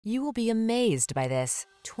You will be amazed by this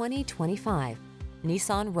 2025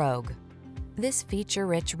 Nissan Rogue. This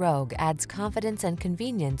feature-rich Rogue adds confidence and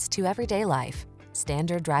convenience to everyday life.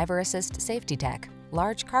 Standard driver assist safety tech,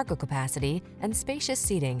 large cargo capacity, and spacious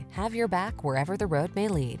seating have your back wherever the road may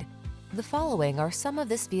lead. The following are some of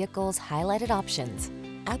this vehicle's highlighted options: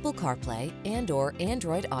 Apple CarPlay and/or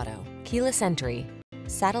Android Auto, keyless entry,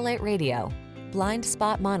 satellite radio, blind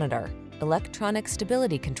spot monitor, electronic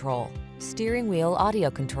stability control, steering wheel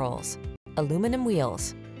audio controls, aluminum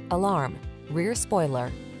wheels, alarm, rear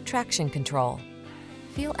spoiler, traction control.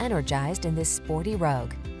 Feel energized in this sporty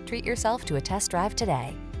Rogue. Treat yourself to a test drive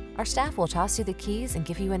today. Our staff will toss you the keys and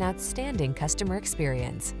give you an outstanding customer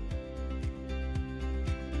experience.